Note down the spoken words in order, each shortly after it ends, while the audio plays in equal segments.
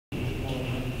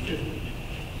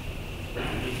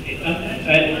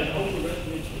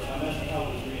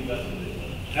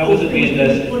How was it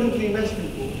reinvested? It was put into the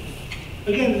investment pool.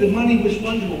 Again, the money was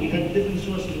fungible. We had different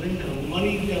sources of income. The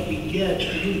money that we get, we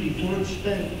use before it's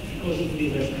spent, goes into the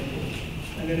investment pool.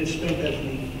 And then it's spent as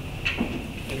needed.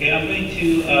 Okay, I'm going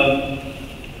to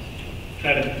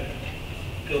try to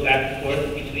go back and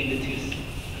forth between the two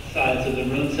sides of the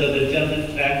room. So the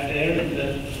gentleman back there in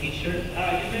the t-shirt. You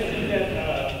mentioned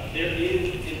that there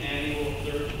is an annual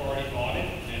third-party audit,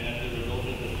 and that the results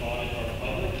of this audit are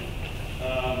public.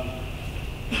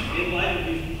 In light of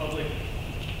these public,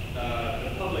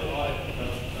 the public audit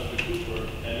of the Cooper,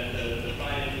 and that the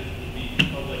finances would be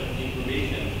public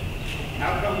information,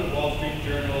 how come the Wall Street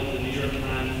Journal, the New York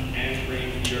Times, and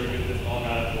Frame's New York Business all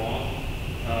got it wrong?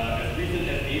 As recent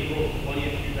as April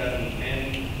 20th,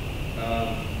 2010,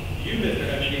 you, Mr.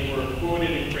 Epstein, were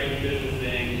quoted in Frame's Business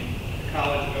saying, the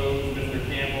college owes Mr.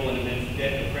 Campbell an immense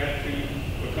debt of gratitude.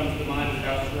 What comes to mind is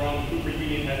how strong the Cooper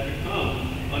Union has become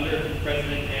under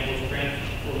President Campbell's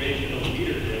transformational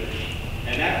leadership.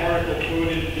 And that article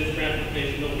quoted this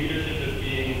transformational leadership as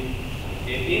being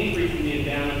an increase in the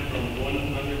endowment from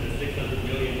 $100 to $600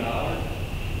 million.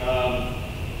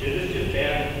 Is this just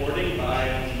bad reporting by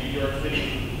New York City?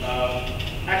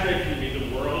 Actually, excuse me,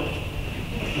 the world.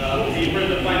 For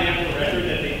the financial record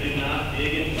that they did not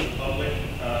dig into the public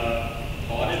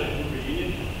audit of Cooper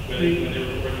Union when they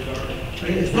reported this article?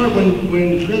 As far as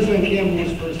when President Campbell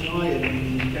was first hired, the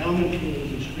endowment pool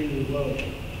was extremely low.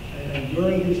 And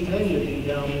during his tenure, the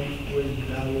endowment was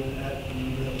valued at the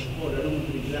support. I don't know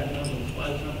the exact number,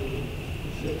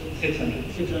 it's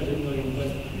 600 million, but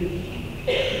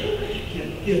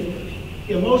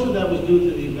most of that was due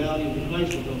to the value of the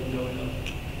price of gold going up.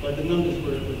 But the numbers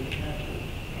were accurate.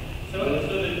 So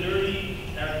the dirty,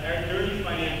 our dirty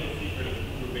financial secret of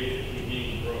Cooper basically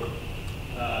being broke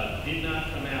did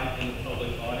not come out in the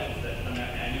public audits that come out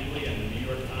annually, and the New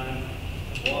York Times,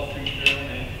 Wall Street Journal,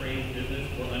 and Frame's Business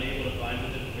were unable to find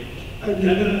this information. That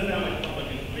doesn't sound like public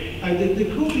information. The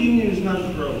Cooper Union is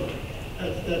not broke.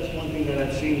 That's one thing that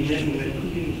I've seen written, that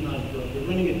Cooper Union is not broke. They're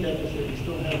running a deficit. We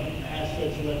still have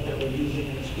assets left that we're using,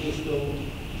 and the school still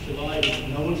survives.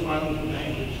 No one's filing for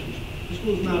bankruptcy. The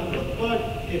school's not broke. But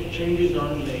if changes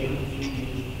aren't made in a few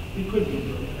years, we could be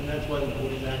broke. And that's why the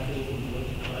board is active and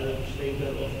to try to stave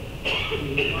that off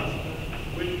if possible.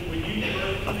 Would you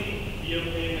personally be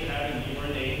okay with having your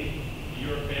name,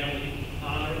 your family,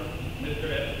 honor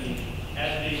Mr. Epstein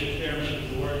as being the chairman of the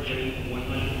board when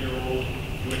 100-year-old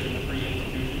tuition-free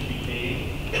institution became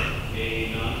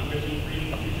a non-tuition-free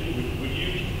institution?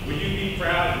 Would you be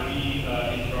proud to be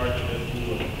in charge of this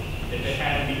school if it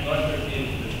had to be ushered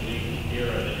into this new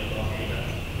era that you're talking about?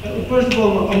 First of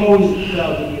all, I'm always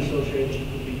proud to be associated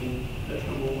with the union. That's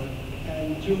number one.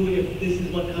 And two, if this is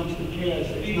what comes to pass,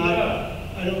 it's not.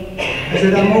 I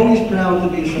said I'm always proud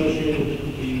to be associated with the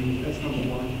Cooper Union. That's number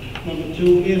one. Number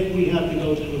two, if we have to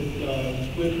go to,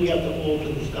 if we have to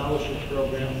alter the scholarship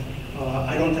program,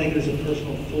 I don't take it as a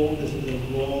personal fault. This is a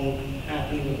long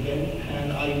happening event,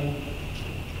 and I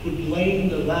would blame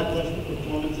the lackluster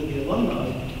performance of the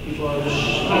alumni before I was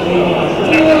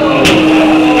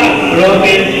We're all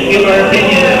here to give our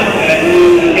opinion.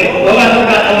 Okay, hold on.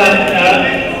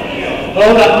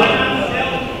 Hold on.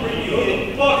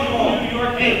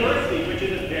 Which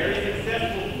is a very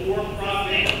successful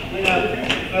for-profit.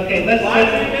 Okay, Why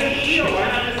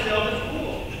not just sell the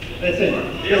school? Listen,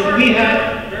 we had,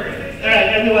 all right,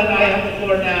 everyone, I have the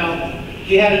floor now.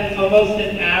 We had almost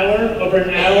an hour, over an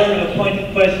hour of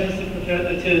pointed questions to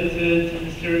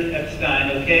Mr. Epstein,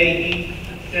 okay? He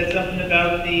said something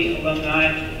about the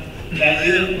alumni that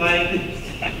you didn't like.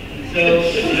 So,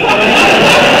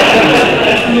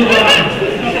 let's move on.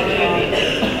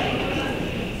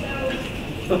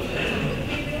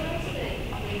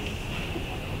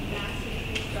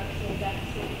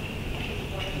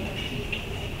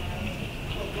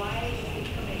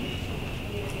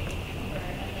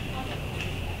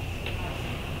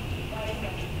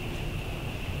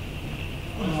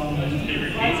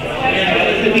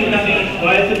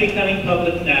 Why is it becoming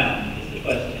public now, is the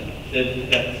question, the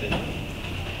deficit?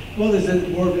 Well, there's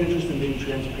more of an interest in being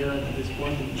transparent at this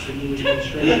point in the new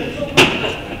administration.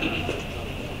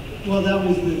 Well, that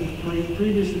was the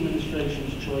previous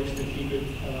administration's choice to keep it.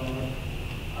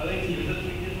 Are they the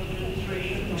previous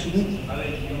administration? Excuse me? Are they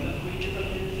the previous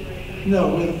administration?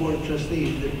 No, we're the Board of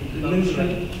Trustees. The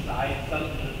administration.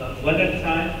 One at a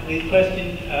time. The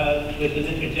question with this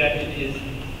interjection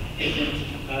isn't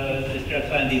Mr.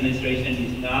 Epstein the administration, and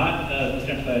he's not Mr.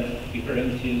 Epstein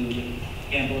referring to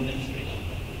Campbell administration.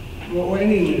 Well, or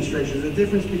any administration. There's a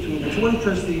difference between the Board of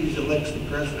Trustees elects the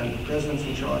president. The president's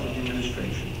in charge of the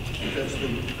administration. That's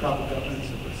the proper governance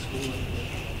of the school.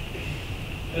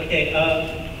 Okay,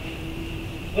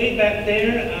 way back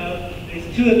there,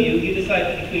 there's two of you, you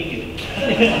decide between you. All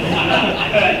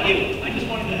right, you. I just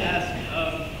wanted to ask,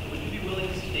 would you be willing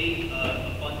to state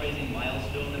a fundraising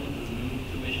milestone that would remove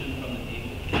tuition from the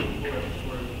table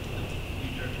for the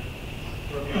future?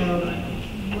 For a period of time?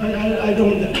 I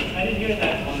don't, I didn't hear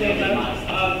that. Say it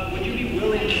loud. Would you be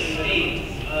willing to state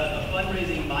a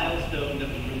fundraising milestone that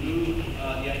would remove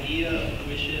the idea of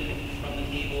tuition from the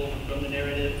table, from the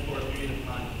narrative for a period of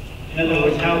time? In other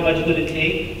words, how much would it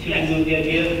take to Yes. remove the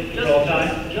idea for all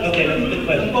time? Just Okay, that's a good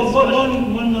question.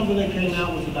 one number that came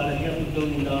out was about $500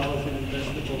 million in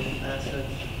investable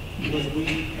assets. Because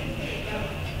we,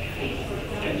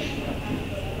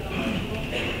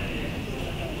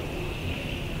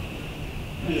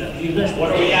 yeah, the investment.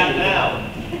 What are we at now?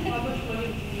 How much money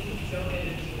do you need to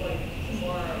donate to, like,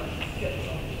 tomorrow, get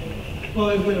something? Well,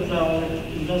 if our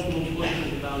investable portion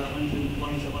is about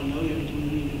 127 million, we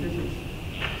need the difference.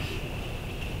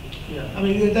 Yeah, I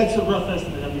mean, that's a rough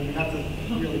estimate. I mean, you have to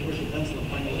really push a pencil and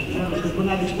find out. Because we're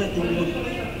not expecting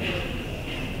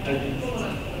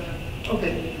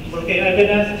Okay. Okay, I've been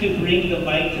asked to bring the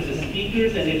mic to the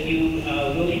speakers, and if you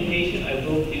will be patient, I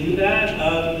will do that.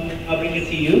 I'll bring it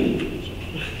to you.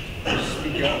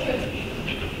 Speak up.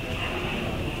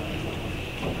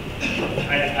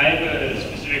 I have a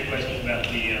specific question about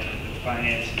the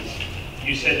finances.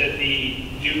 You said that the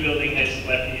new building has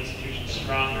left the institution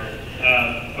stronger,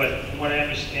 but from what I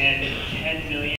understand, $10 million